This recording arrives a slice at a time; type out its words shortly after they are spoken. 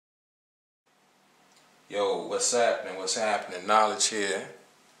Yo, what's happening? What's happening? Knowledge here,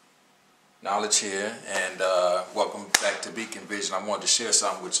 and welcome back to Beacon Vision. I wanted to share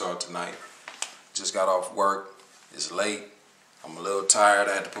something with y'all tonight. Just got off work. It's late. I'm a little tired.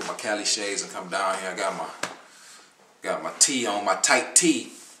 I had to put my Cali shades and come down here. I got my tee on, my tight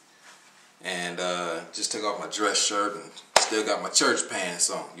tee, and just took off my dress shirt and still got my church pants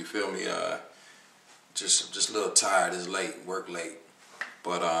on. You feel me? Just a little tired. It's late. Work late.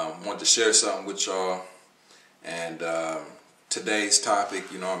 But wanted to share something with y'all. And today's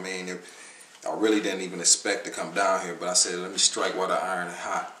topic, you know what I mean, I really didn't even expect to come down here, but I said, let me strike while the iron is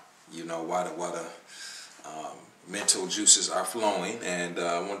hot, you know, while the mental juices are flowing. And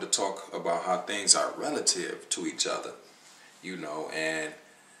I wanted to talk about how things are relative to each other, you know, and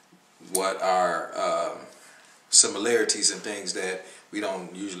what are similarities and things that we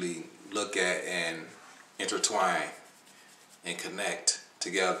don't usually look at and intertwine and connect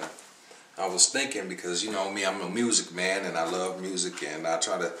together. I was thinking, because you know me, I'm a music man and I love music, and I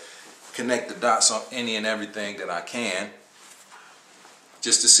try to connect the dots on any and everything that I can,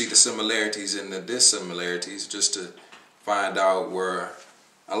 just to see the similarities and the dissimilarities, just to find out where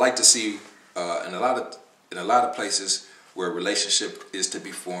I like to see in a lot of places where a relationship is to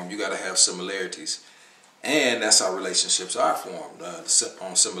be formed, you got to have similarities, and that's how relationships are formed,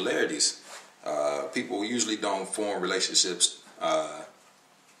 on similarities. People usually don't form relationships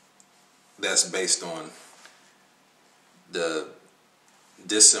that's based on the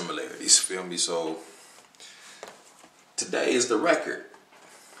dissimilarities, feel me? So today is the record.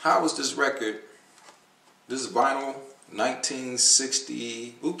 How is this record, this vinyl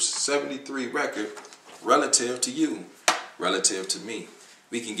 73 record, relative to you, relative to me?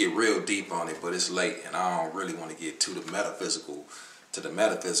 We can get real deep on it, but it's late and I don't really want to get to the metaphysical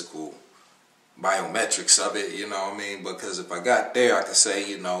biometrics of it, you know what I mean? Because if I got there, I could say,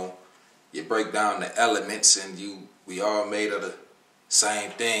 you know, you break down the elements and we all made of the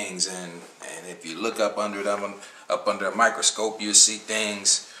same things, and if you look up under a microscope, you see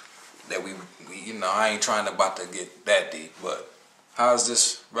things that we you know, I ain't trying about to get that deep, but how is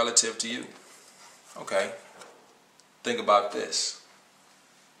this relative to you? Okay, think about this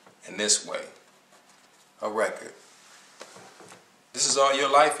in this way. A record. This is all your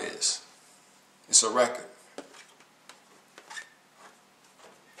life is. It's a record.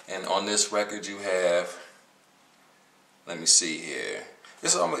 And on this record you have, let me see here.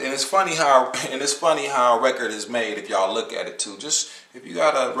 It's funny how a record is made if y'all look at it too. Just if you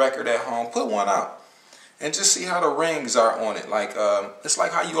got a record at home, put one out and just see how the rings are on it. Like it's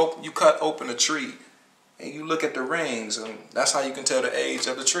like how you cut open a tree and you look at the rings, and that's how you can tell the age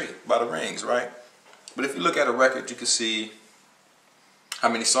of the tree, by the rings, right? But if you look at a record, you can see how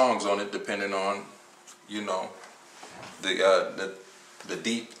many songs on it, depending on, you know, the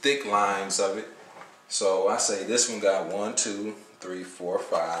deep, thick lines of it. So I say this one got 1, 2, 3, 4,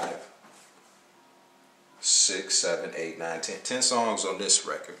 5, 6, 7, 8, 9, 10 songs on this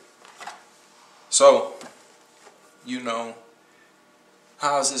record. So, you know,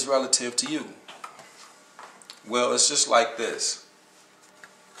 how is this relative to you? Well, it's just like this.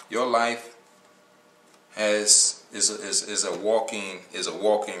 Your life is a walking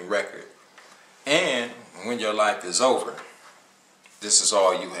record, and when your life is over, this is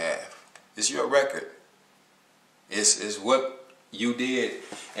all you have. It's your record. It's what you did.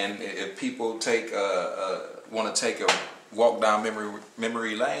 And if people want to take a walk down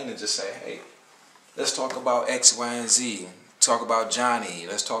memory lane and just say, hey, let's talk about X, Y, and Z. Talk about Johnny.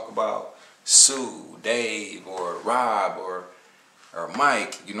 Let's talk about Sue, Dave, or Rob, or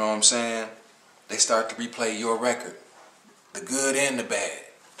Mike. You know what I'm saying? They start to replay your record, the good and the bad.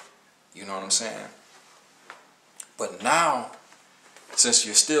 You know what I'm saying? But now, since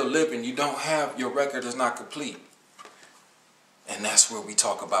you're still living, you don't have, your record is not complete. And that's where we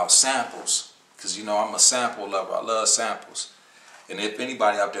talk about samples. Because, you know, I'm a sample lover. I love samples. And if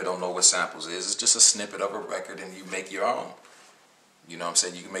anybody out there don't know what samples is, it's just a snippet of a record and you make your own. You know what I'm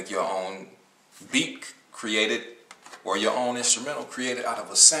saying? You can make your own beat created, or your own instrumental created out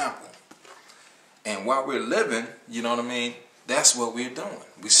of a sample. And while we're living, you know what I mean, that's what we're doing.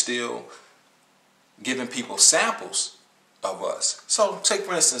 We're still giving people samples of us. So take,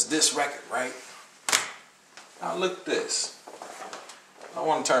 for instance, this record, right? Now look at this. I don't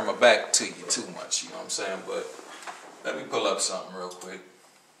want to turn my back to you too much, you know what I'm saying? But let me pull up something real quick.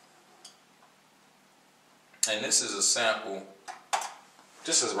 And this is a sample,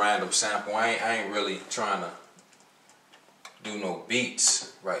 just a random sample. I ain't really trying to do no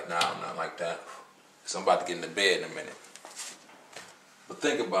beats right now, nothing like that. Because I'm about to get into bed in a minute. But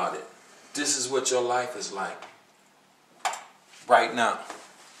think about it. This is what your life is like right now.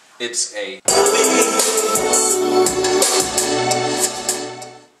 It's a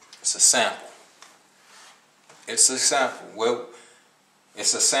sample. It's a sample. Well,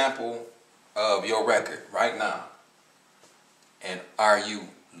 it's a sample of your record right now. And are you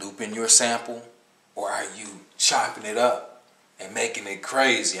looping your sample, or are you chopping it up and making it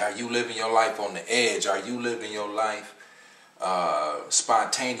crazy? Are you living your life on the edge? Are you living your life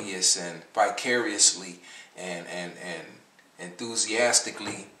spontaneous and vicariously and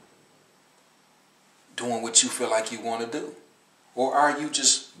enthusiastically doing what you feel like you want to do? Or are you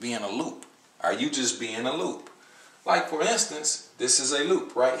just being a loop? Are you just being a loop? Like, for instance, this is a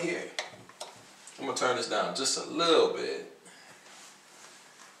loop right here. I'm going to turn this down just a little bit.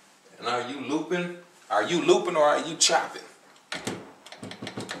 And are you looping? Are you looping or are you chopping?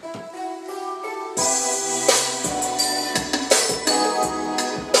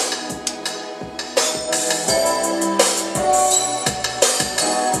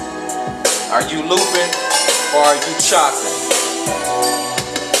 Are you looping or are you chopping?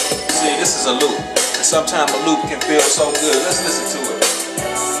 See, this is a loop. And sometimes a loop can feel so good. Let's listen to it.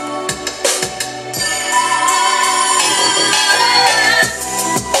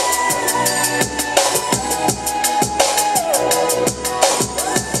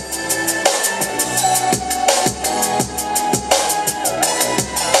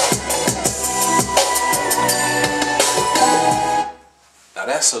 Now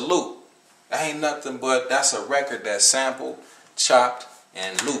that's a loop. That ain't nothing but, that's a record that's sampled, chopped,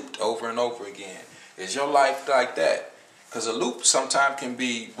 and looped over and over again. Is your life like that? Because a loop sometimes can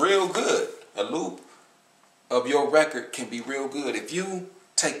be real good. A loop of your record can be real good. If you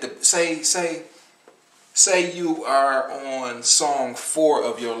take the, say you are on song 4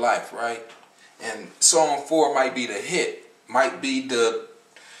 of your life, right? And song 4 might be the hit, might be the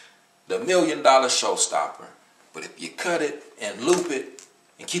 $1 million showstopper. But if you cut it and loop it,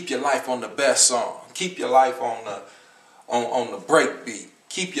 and keep your life on the best song. Keep your life on the break beat.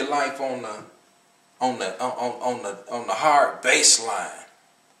 Keep your life on the hard bass line.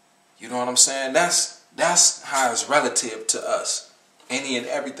 You know what I'm saying? That's how it's relative to us. Any and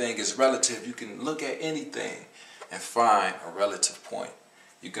everything is relative. You can look at anything and find a relative point.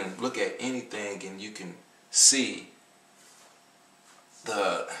 You can look at anything and you can see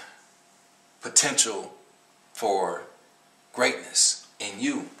the potential for greatness in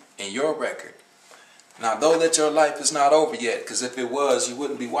you, in your record. Now, though that your life is not over yet, because if it was, you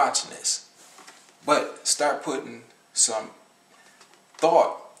wouldn't be watching this. But start putting some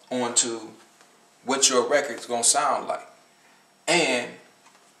thought onto what your record's going to sound like. And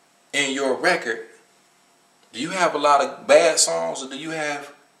in your record, do you have a lot of bad songs or do you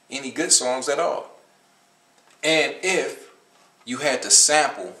have any good songs at all? And if you had to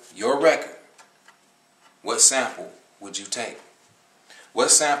sample your record, what sample would you take? What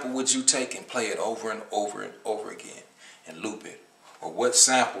sample would you take and play it over and over and over again and loop it? Or what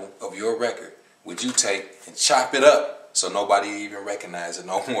sample of your record would you take and chop it up so nobody even recognize it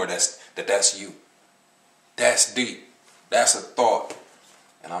no more? That's you. That's deep. That's a thought.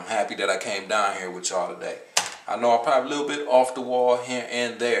 And I'm happy that I came down here with y'all today. I know I'm probably a little bit off the wall here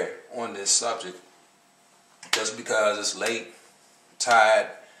and there on this subject, just because it's late, tired,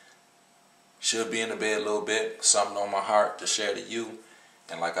 should be in the bed a little bit, something on my heart to share to you.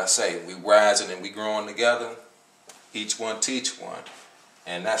 And like I say, we rising and we growing together. Each one teach one,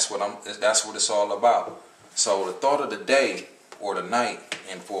 and that's what it's all about. So the thought of the day or the night,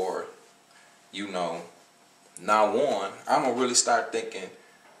 and for now on, I'm gonna really start thinking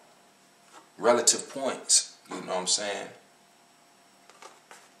relative points. You know what I'm saying?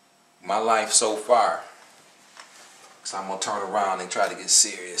 My life so far. So I'm gonna turn around and try to get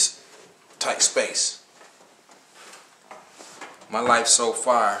serious. Tight space. My life so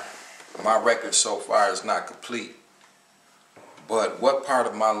far, my record so far is not complete. But what part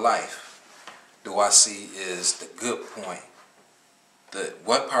of my life do I see is the good point?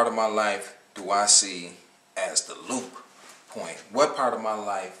 What part of my life do I see as the loop point? What part of my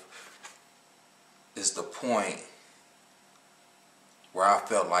life is the point where I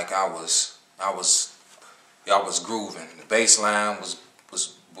felt like I was grooving? The bass line was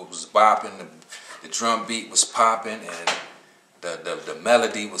bopping, the drum beat was popping, and the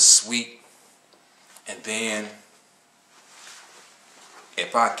melody was sweet. And then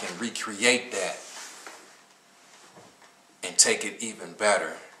if I can recreate that and take it even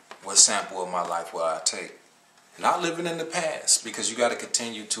better, what sample of my life will I take? Not living in the past, because you got to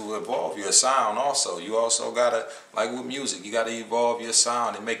continue to evolve your sound also. You also got to, like with music, you got to evolve your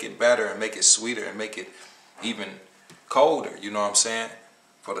sound and make it better and make it sweeter and make it even colder, you know what I'm saying,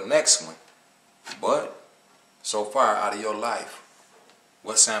 for the next one. But so far out of your life,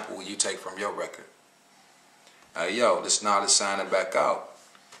 What sample will you take from your record? Hey, yo, this knowledge signing back out.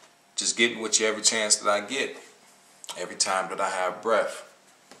 Just getting with you every chance that I get. Every time that I have breath.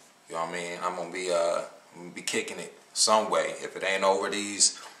 You know what I mean? I'm gonna be kicking it some way. If it ain't over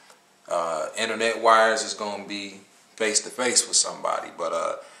these internet wires, it's gonna be face to face with somebody.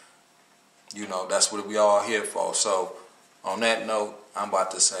 But you know, that's what we all here for. So on that note, I'm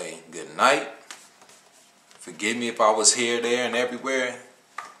about to say good night. Forgive me if I was here, there, and everywhere.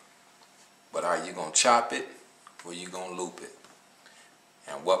 But are you gonna chop it or you gonna loop it?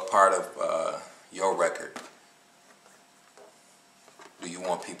 And what part of your record do you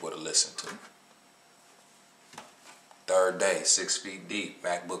want people to listen to? Third Day, 6 Feet Deep,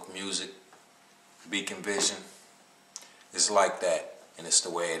 MacBook Music, Beacon Vision. It's like that, and it's the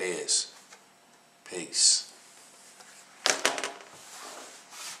way it is. Peace.